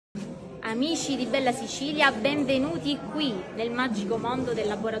Amici di Bella Sicilia, benvenuti qui nel magico mondo del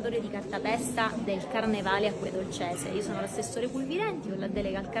laboratorio di cartapesta del carnevale acquedolcese. Io sono l'assessore Pulvirenti, ho la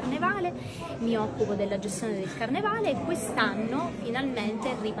delega al carnevale, mi occupo della gestione del carnevale e quest'anno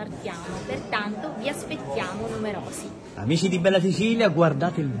finalmente ripartiamo, pertanto vi aspettiamo numerosi. Amici di Bella Sicilia,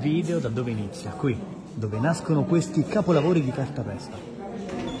 guardate il video da dove inizia, qui, dove nascono questi capolavori di cartapesta.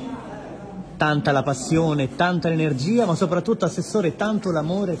 Tanta la passione, tanta l'energia, ma soprattutto, assessore, tanto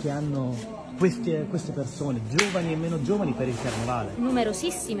l'amore che hanno queste persone, giovani e meno giovani, per il carnevale.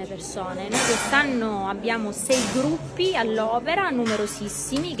 Numerosissime persone, noi quest'anno abbiamo 6 gruppi all'opera,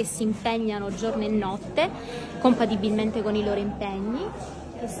 numerosissimi, che si impegnano giorno e notte, compatibilmente con i loro impegni,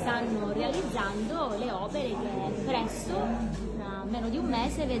 che stanno realizzando le opere che presto, tra meno di un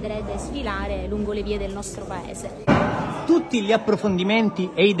mese, vedrete sfilare lungo le vie del nostro paese. Tutti gli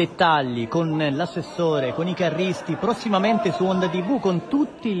approfondimenti e i dettagli con l'assessore, con i carristi, prossimamente su Onda TV, con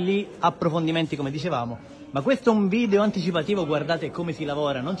tutti gli approfondimenti, come dicevamo. Ma questo è un video anticipativo, guardate come si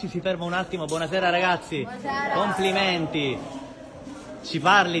lavora, non ci si ferma un attimo. Buonasera ragazzi, buonasera. Complimenti. Ci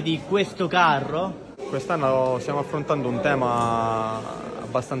parli di questo carro? Quest'anno stiamo affrontando un tema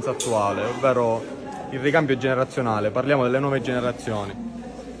abbastanza attuale, ovvero il ricambio generazionale. Parliamo delle nuove generazioni.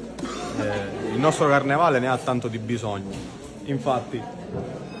 Il nostro carnevale ne ha tanto di bisogno, infatti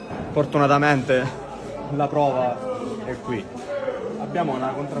fortunatamente la prova è qui. Abbiamo una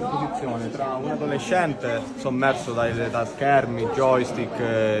contrapposizione tra un adolescente sommerso da schermi,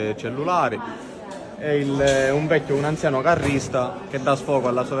 joystick, cellulari e un anziano carrista che dà sfogo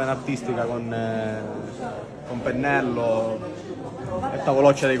alla sua vena artistica con pennello e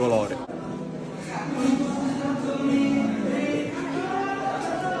tavoloccia dei colori.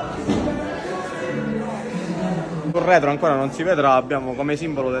 Sul retro ancora non si vedrà, abbiamo come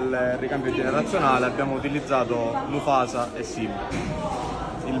simbolo del ricambio generazionale abbiamo utilizzato Mufasa e Simba,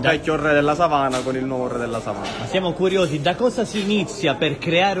 il vecchio re della savana con il nuovo re della savana. Ma siamo curiosi, da cosa si inizia per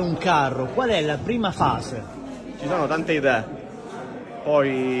creare un carro? Qual è la prima fase? Ci sono tante idee,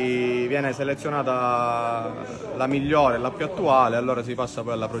 poi viene selezionata la migliore, la più attuale, allora si passa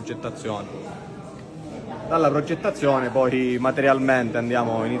poi alla progettazione. Dalla progettazione poi materialmente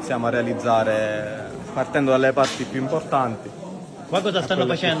iniziamo a realizzare, partendo dalle parti più importanti. Qua cosa stanno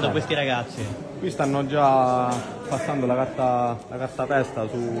facendo questi ragazzi? Qui stanno già passando la cartapesta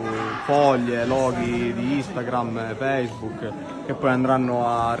su foglie, loghi di Instagram, Facebook, che poi andranno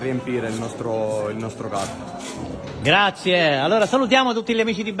a riempire il nostro carro. Grazie, allora salutiamo tutti gli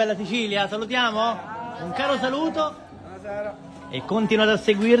amici di Bella Sicilia, salutiamo, un caro saluto. Buonasera. E continuate a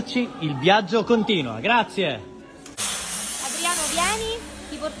seguirci, il viaggio continua, grazie. Adriano, vieni,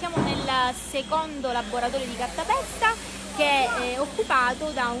 ti portiamo nel secondo laboratorio di cartapesta, che è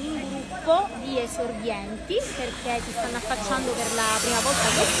occupato da un gruppo di esordienti, perché si stanno affacciando per la prima volta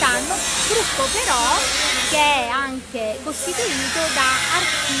quest'anno, gruppo però che è anche costituito da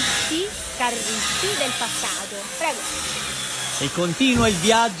artisti carristi del passato. Prego. E continua il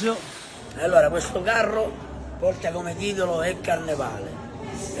viaggio. Allora, questo carro porta come titolo È Carnevale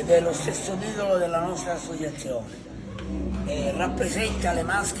ed è lo stesso titolo della nostra associazione e rappresenta le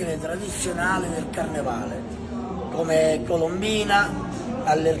maschere tradizionali del carnevale come Colombina,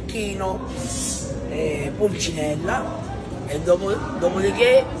 Allerchino, Pulcinella e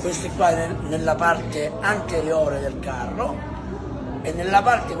dopodiché queste qua nella parte anteriore del carro e nella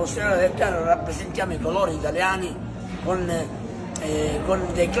parte posteriore del carro rappresentiamo i colori italiani con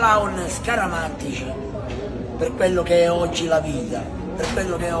dei clown scaramantici per quello che è oggi la vita,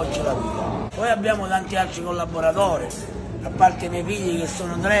 Poi abbiamo tanti altri collaboratori, a parte i miei figli che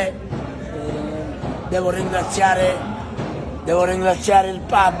sono 3, devo ringraziare il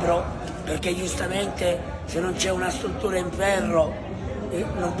Pabbro perché giustamente se non c'è una struttura in ferro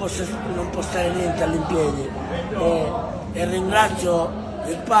non può stare niente all'impiedi e ringrazio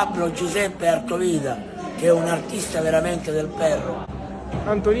il Pabbro Giuseppe Arcovita che è un artista veramente del ferro.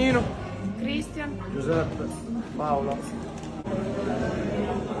 Antonino, Cristian, Giuseppe, Paolo.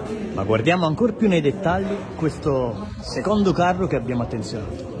 Ma guardiamo ancora più nei dettagli questo secondo carro che abbiamo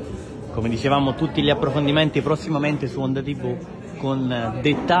attenzionato. Come dicevamo, tutti gli approfondimenti prossimamente su Onda TV con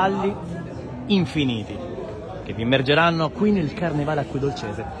dettagli infiniti che vi immergeranno qui nel carnevale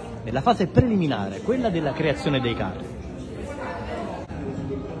acquedolcese, nella fase preliminare, quella della creazione dei carri.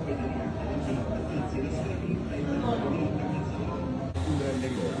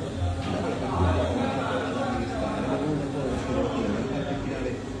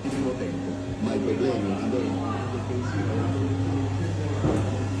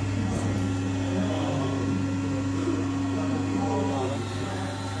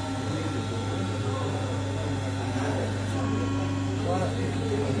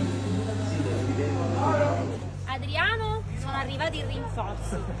 arrivati i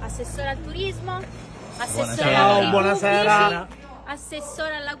rinforzi. Assessore al turismo, assessore Buonasera. ai lavori Buonasera. pubblici,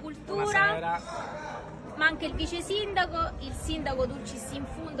 assessore alla cultura, Buonasera. ma anche il vice sindaco, il sindaco Dulcis in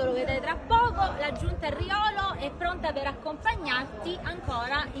Fundo, lo vedete tra poco, la giunta Riolo è pronta per accompagnarti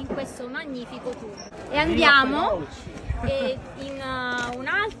ancora in questo magnifico tour. E andiamo in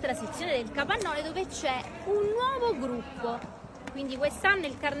un'altra sezione del capannone dove c'è un nuovo gruppo. Quindi quest'anno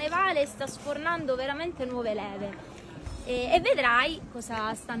il carnevale sta sfornando veramente nuove leve e vedrai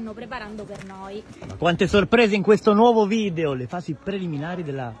cosa stanno preparando per noi. Ma quante sorprese in questo nuovo video, le fasi preliminari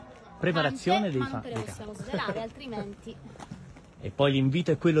della preparazione dei ma non te le dei possiamo carri. svelare, altrimenti E poi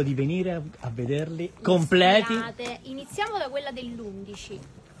l'invito è quello di venire a vederli completi. svelate. Iniziamo da quella dell'11.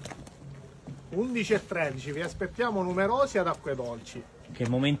 11 e 13, vi aspettiamo numerosi ad acque dolci. Che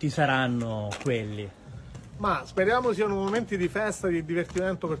momenti saranno quelli? Ma speriamo siano momenti di festa, di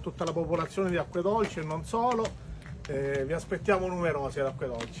divertimento per tutta la popolazione di Acque Dolci e non solo. Vi aspettiamo numerosi ad Acque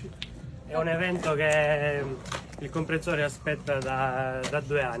Dolci. È un evento che il comprensore aspetta da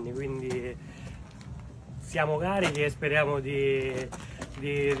 2 anni, quindi siamo carichi e speriamo di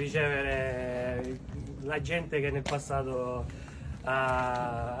ricevere la gente che nel passato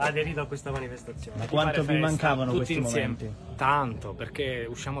ha aderito a questa manifestazione. Ma quanto vi mancavano tutti questi insieme? momenti? Tanto, perché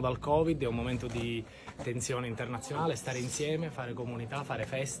usciamo dal Covid, è un momento di tensione internazionale, stare insieme, fare comunità, fare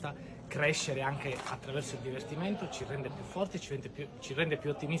festa, crescere anche attraverso il divertimento ci rende più forti, ci rende più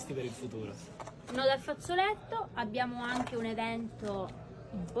ottimisti per il futuro. No, dal fazzoletto abbiamo anche un evento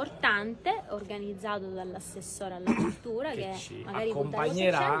importante organizzato dall'assessore alla cultura che ci magari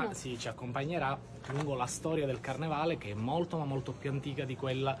accompagnerà, ci accompagnerà lungo la storia del carnevale, che è molto ma molto più antica di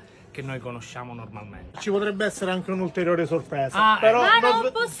quella che noi conosciamo normalmente. Ci potrebbe essere anche un'ulteriore sorpresa, però ma non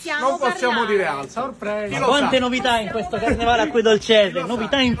non possiamo possiamo parlare. dire altro. Sorpresa. Ma quante novità in questo carnevale acquedolcese,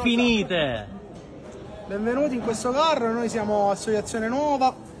 novità infinite! Benvenuti in questo carro, noi siamo Associazione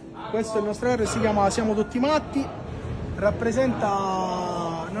Nuova, questo è il nostro carro, si chiama Siamo Tutti Matti,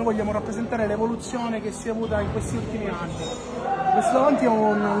 noi vogliamo rappresentare l'evoluzione che si è avuta in questi ultimi anni. Questo davanti è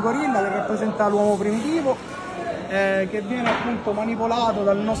un gorilla che rappresenta l'uomo primitivo, che viene appunto manipolato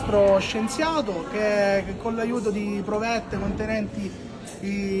dal nostro scienziato che con l'aiuto di provette contenenti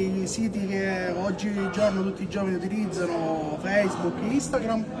i siti che oggigiorno tutti i giovani utilizzano, Facebook,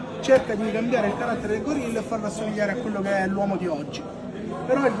 Instagram, cerca di cambiare il carattere del gorilla e farlo assomigliare a quello che è l'uomo di oggi.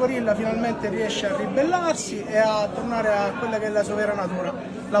 Però il gorilla finalmente riesce a ribellarsi e a tornare a quella che è la sua vera natura,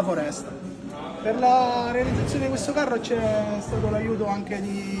 la foresta. Per la realizzazione di questo carro c'è stato l'aiuto anche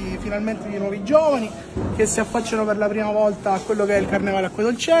finalmente di nuovi giovani che si affacciano per la prima volta a quello che è il carnevale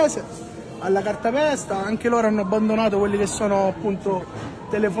acquedolcese, alla cartapesta. Anche loro hanno abbandonato quelli che sono appunto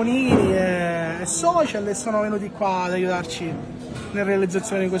telefonini e social e sono venuti qua ad aiutarci nella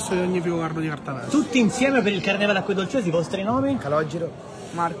realizzazione di questo magnifico carro di cartapesta. Tutti insieme per il carnevale acquedolcese, i vostri nomi? Calogero,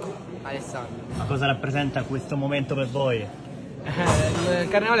 Marco, Alessandro. Ma cosa rappresenta questo momento per voi? Il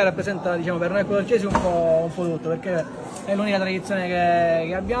carnevale rappresenta, diciamo, per noi acquedolcesi un po' tutto, perché è l'unica tradizione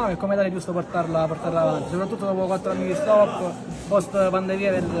che abbiamo e come tale è giusto portarla avanti, soprattutto dopo 4 anni di stop, post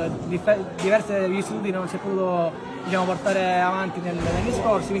pandemia, diversi degli istituti non si è potuto, diciamo, portare avanti negli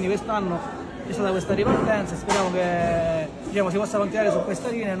scorsi, quindi quest'anno c'è stata questa ripartenza e speriamo che, diciamo, si possa continuare su questa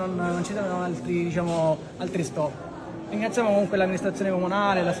linea e non ci siano altri stop. Ringraziamo comunque l'amministrazione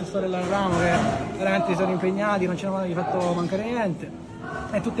comunale, l'assessore della Ramo che veramente si sono impegnati, non ci hanno mai fatto mancare niente,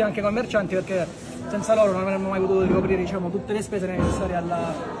 e tutti anche i commercianti, perché senza loro non avremmo mai potuto ricoprire, diciamo, tutte le spese necessarie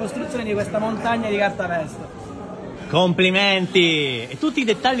alla costruzione di questa montagna di cartapesta. Complimenti! E tutti i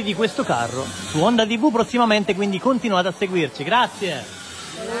dettagli di questo carro su Onda TV prossimamente, quindi continuate a seguirci. Grazie!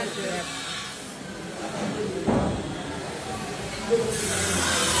 Grazie.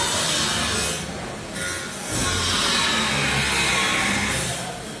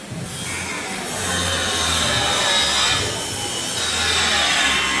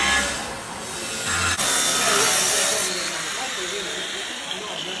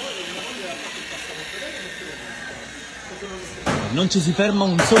 Non ci si ferma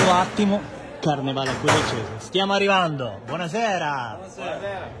un solo attimo, carnevale acquedolcese. Stiamo arrivando! Buonasera!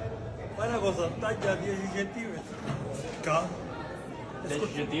 Buonasera. Fai una cosa, taglia 10 cm. 10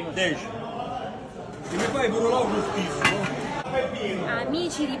 cm? 10. E mi fai pure l'auto schifo.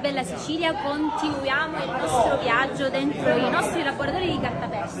 Amici di Bella Sicilia, continuiamo il nostro viaggio dentro i nostri laboratori di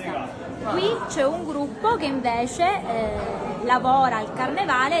cartapesta. Qui c'è un gruppo che invece lavora al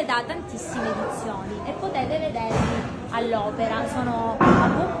carnevale da tantissime edizioni e potete vederli all'opera, sono a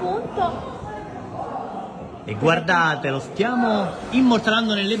buon punto. E guardate, lo stiamo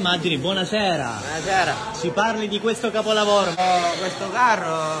immortalando nelle immagini. Buonasera! Buonasera. Ci parli di questo capolavoro? Questo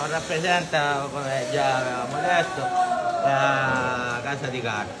carro rappresenta, come già avevamo detto, La Casa di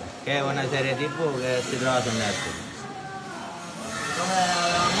Carta, che è una serie TV che si trova su Netflix. Come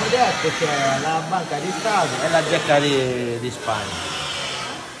avevamo detto c'è la Banca di Stato e la Zecca di Spagna.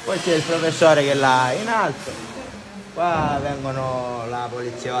 Poi c'è il professore che là in alto. Qua vengono la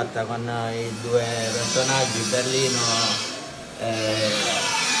poliziotta con i due personaggi, Berlino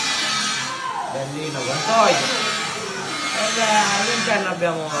con Toglio. E all'interno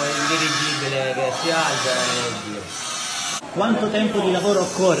abbiamo il dirigibile che si alza e gira. Quanto tempo di lavoro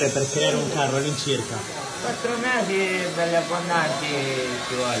occorre per creare un carro all'incirca? 4 mesi belli abbondanti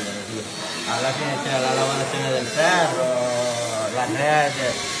ci vogliono, sì. Alla fine c'è la lavorazione del ferro, la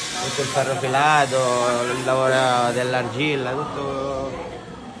rete, tutto il ferro filato, il lavoro dell'argilla, tutto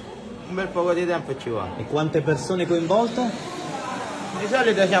un bel poco di tempo ci vuole. E quante persone coinvolte? Di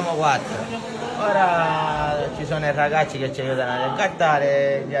solito siamo 4. Ora ci sono i ragazzi che ci aiutano ad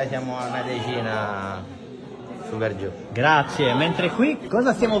incartare, già siamo una decina su per giù. Grazie, mentre qui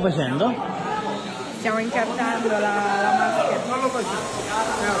cosa stiamo facendo? Stiamo incartando la maschera.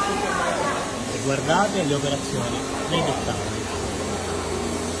 E guardate le operazioni nei dettagli.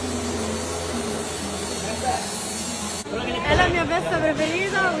 È la mia festa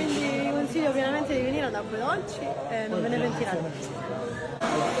preferita, quindi vi consiglio pienamente di venire ad Acque Dolci e non ve ne pentirete.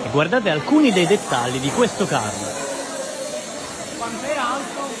 E guardate alcuni dei dettagli di questo carro. Quanto è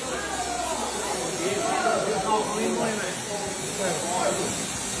alto?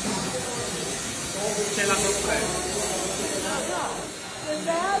 C'è la sorpresa.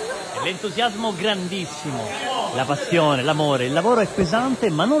 L'entusiasmo grandissimo, la passione, l'amore, il lavoro è pesante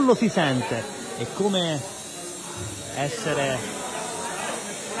ma non lo si sente. È come essere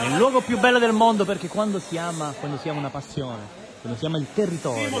nel luogo più bello del mondo, perché quando si ama una passione, quando si ama il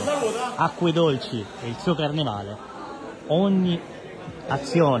territorio, Acque Dolci e il suo carnevale, ogni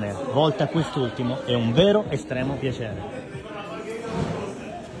azione volta a quest'ultimo è un vero estremo piacere.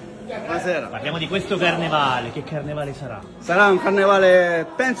 Buonasera. Parliamo di questo carnevale, che carnevale sarà? Sarà un carnevale,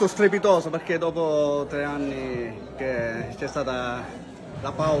 penso, strepitoso, perché dopo 3 anni che c'è stata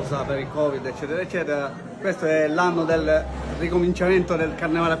la pausa per il Covid, eccetera, eccetera, questo è l'anno del ricominciamento del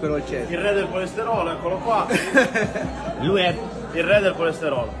carnevale perolcese. Il re del colesterolo, eccolo qua. Lui è il re del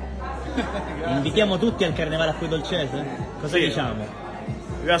colesterolo. Invitiamo tutti al carnevale acquedolcese? Cosa diciamo?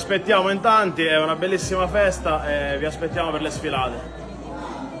 Vi aspettiamo in tanti, è una bellissima festa e vi aspettiamo per le sfilate.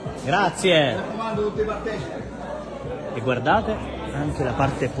 Grazie! E guardate anche la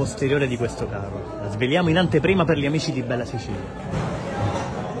parte posteriore di questo carro. La sveliamo in anteprima per gli amici di Bella Sicilia.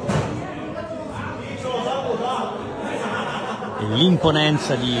 E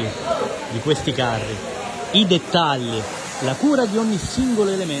l'imponenza di questi carri, i dettagli, la cura di ogni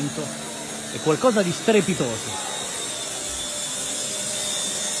singolo elemento è qualcosa di strepitoso.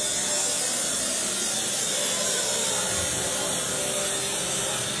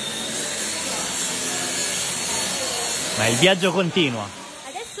 Ma il viaggio continua.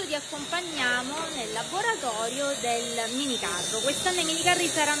 Adesso ti accompagniamo nel laboratorio del minicarro. Quest'anno i minicarri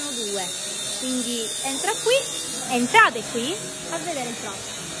saranno 2, quindi entrate qui a vedere il pronto.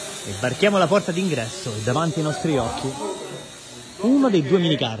 E varchiamo la porta d'ingresso e davanti ai nostri occhi uno dei 2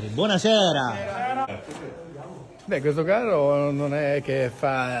 minicarri. Buonasera! Beh, questo carro non è che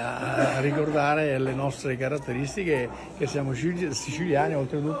fa ricordare le nostre caratteristiche, che siamo siciliani,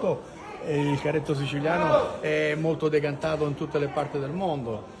 oltretutto il carretto siciliano è molto decantato in tutte le parti del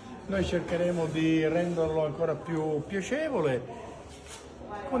mondo. Noi cercheremo di renderlo ancora più piacevole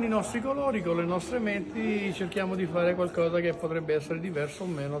con i nostri colori, con le nostre menti. Cerchiamo di fare qualcosa che potrebbe essere diverso o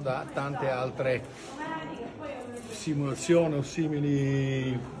meno da tante altre simulazioni o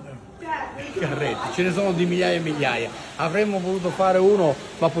simili carretti. Ce ne sono di migliaia e migliaia. Avremmo voluto fare uno,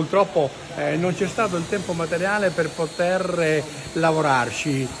 ma purtroppo non c'è stato il tempo materiale per poter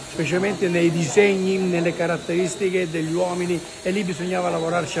lavorarci, specialmente nei disegni, nelle caratteristiche degli uomini, e lì bisognava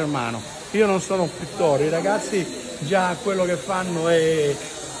lavorarci a mano. Io non sono un pittore, i ragazzi già quello che fanno è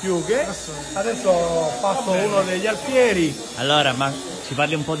più che. Adesso passo uno degli alfieri. Allora, ma ci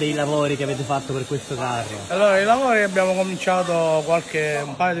parli un po' dei lavori che avete fatto per questo carro? Allora, i lavori abbiamo cominciato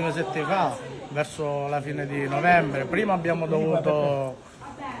un paio di mesetti fa, verso la fine di novembre. Prima abbiamo dovuto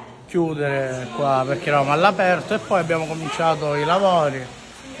chiudere qua perché eravamo all'aperto, e poi abbiamo cominciato i lavori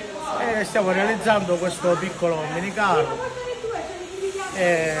e stiamo realizzando questo piccolo minicarro,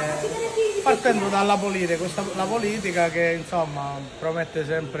 partendo dalla politica, la politica che insomma promette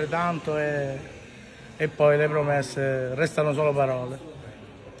sempre tanto e poi le promesse restano solo parole.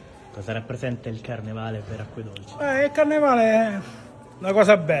 Cosa rappresenta il carnevale per Acque Dolci? Il carnevale è una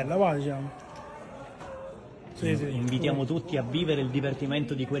cosa bella, qua diciamo. Sì. Invitiamo tutti a vivere il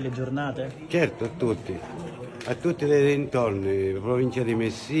divertimento di quelle giornate? Certo, tutti. a tutti dei dintorni, provincia di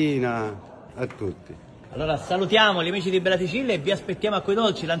Messina, a tutti. Allora salutiamo gli amici di Bella Sicilia e vi aspettiamo a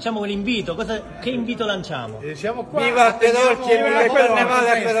Acquedolci, lanciamo quell'invito, che invito lanciamo? Siamo qua. Viva Acquedolci e viva il carnevale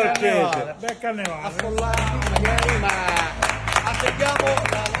acquedolcese! Bel carnevale! Affollati magari, ma aspettiamo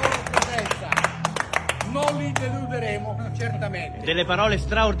la loro presenza. Non li deluderemo, certamente. Delle parole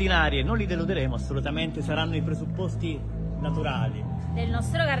straordinarie, non li deluderemo assolutamente, saranno i presupposti naturali del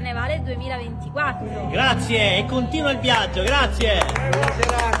nostro carnevale 2024. Grazie e continua il viaggio, grazie! Buona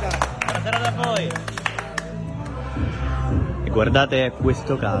serata! Buona serata a voi! E guardate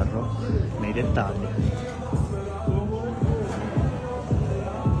questo carro nei dettagli.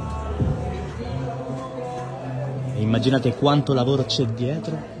 E immaginate quanto lavoro c'è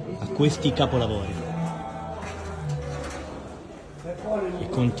dietro a questi capolavori. E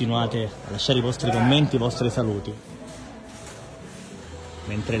continuate a lasciare i vostri commenti, i vostri saluti.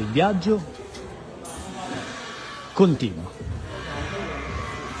 Mentre il viaggio continua.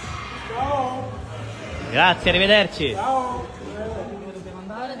 Ciao! Grazie, arrivederci! Ciao!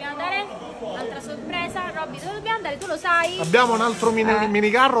 Dove dobbiamo andare? Altra sorpresa, Robby, dove dobbiamo andare? Tu lo sai? Abbiamo un altro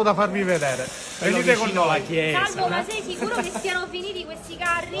minicarro da farvi vedere. Venite con noi. Salvo, ma sei sicuro che siano finiti questi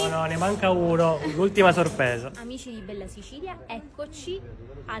carri? No, ne manca uno, l'ultima sorpresa. Amici di Bella Sicilia, eccoci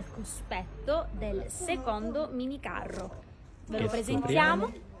al cospetto del secondo minicarro. Ve lo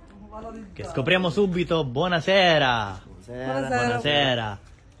presentiamo. Che scopriamo subito. Buonasera. Buonasera. Buonasera.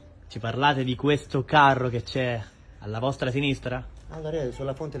 Ci parlate di questo carro che c'è alla vostra sinistra? Allora,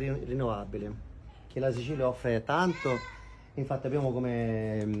 sulla fonte rinnovabile, che la Sicilia offre tanto. Infatti abbiamo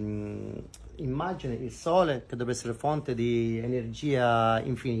come immagine il sole, che dovrebbe essere fonte di energia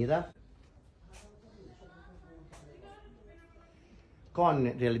infinita.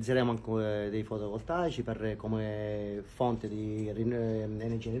 Realizzeremo anche dei fotovoltaici come fonte di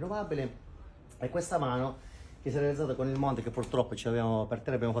energia rinnovabile, e questa mano che si è realizzata con il monte, che purtroppo per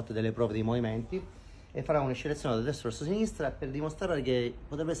terra abbiamo fatto delle prove di movimenti, e farà un'oscillazione da destra verso sinistra per dimostrare che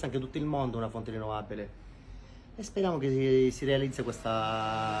potrebbe essere anche tutto il mondo una fonte rinnovabile, e speriamo che si realizzi questo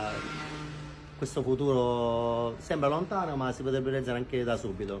futuro. Sembra lontano, ma si potrebbe realizzare anche da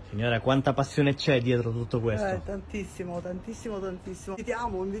subito. Signora, quanta passione c'è dietro tutto questo? Tantissimo, tantissimo, tantissimo.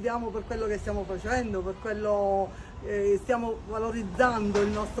 Invitiamo per quello che stiamo facendo, per quello stiamo valorizzando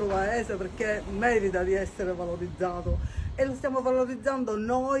il nostro paese, perché merita di essere valorizzato, e lo stiamo valorizzando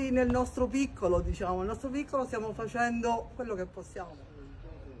noi nel nostro piccolo, diciamo. Nel nostro piccolo stiamo facendo quello che possiamo.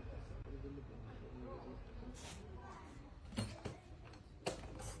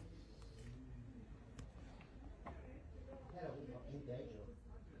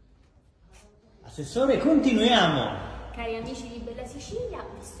 Assessore, continuiamo! Cari amici di Bella Sicilia,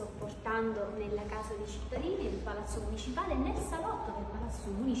 vi sto portando nella casa dei cittadini, nel palazzo municipale, nel salotto del palazzo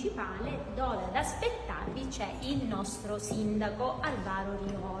municipale, dove ad aspettarvi c'è il nostro sindaco Alvaro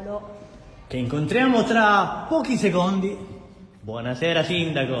Riolo, Che incontriamo tra pochi secondi. Buonasera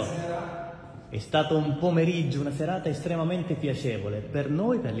sindaco! Buonasera. È stato un pomeriggio, una serata estremamente piacevole per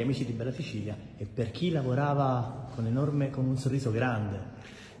noi, per gli amici di Bella Sicilia e per chi lavorava con un sorriso grande.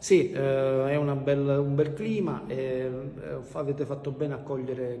 Sì, è un bel clima e avete fatto bene a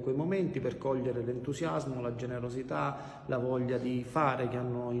cogliere quei momenti, per cogliere l'entusiasmo, la generosità, la voglia di fare che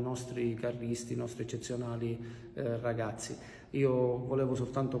hanno i nostri carristi, i nostri eccezionali ragazzi. Io volevo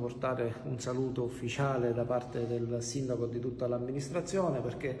soltanto portare un saluto ufficiale da parte del sindaco e di tutta l'amministrazione,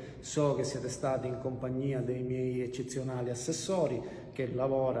 perché so che siete stati in compagnia dei miei eccezionali assessori che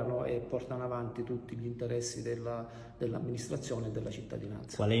lavorano e portano avanti tutti gli interessi dell'amministrazione e della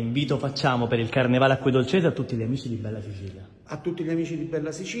cittadinanza. Quale invito facciamo per il carnevale acquedolcese a tutti gli amici di Bella Sicilia? A tutti gli amici di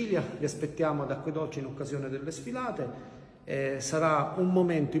Bella Sicilia, vi aspettiamo ad Acquedolci in occasione delle sfilate. Sarà un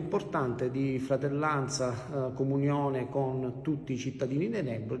momento importante di fratellanza, comunione con tutti i cittadini dei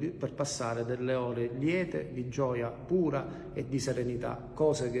Nebrodi, per passare delle ore liete, di gioia pura e di serenità,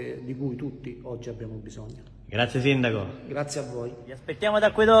 cose di cui tutti oggi abbiamo bisogno. Grazie sindaco. Grazie a voi. Vi aspettiamo ad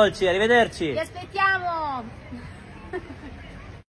Acquedolci, arrivederci. Vi aspettiamo!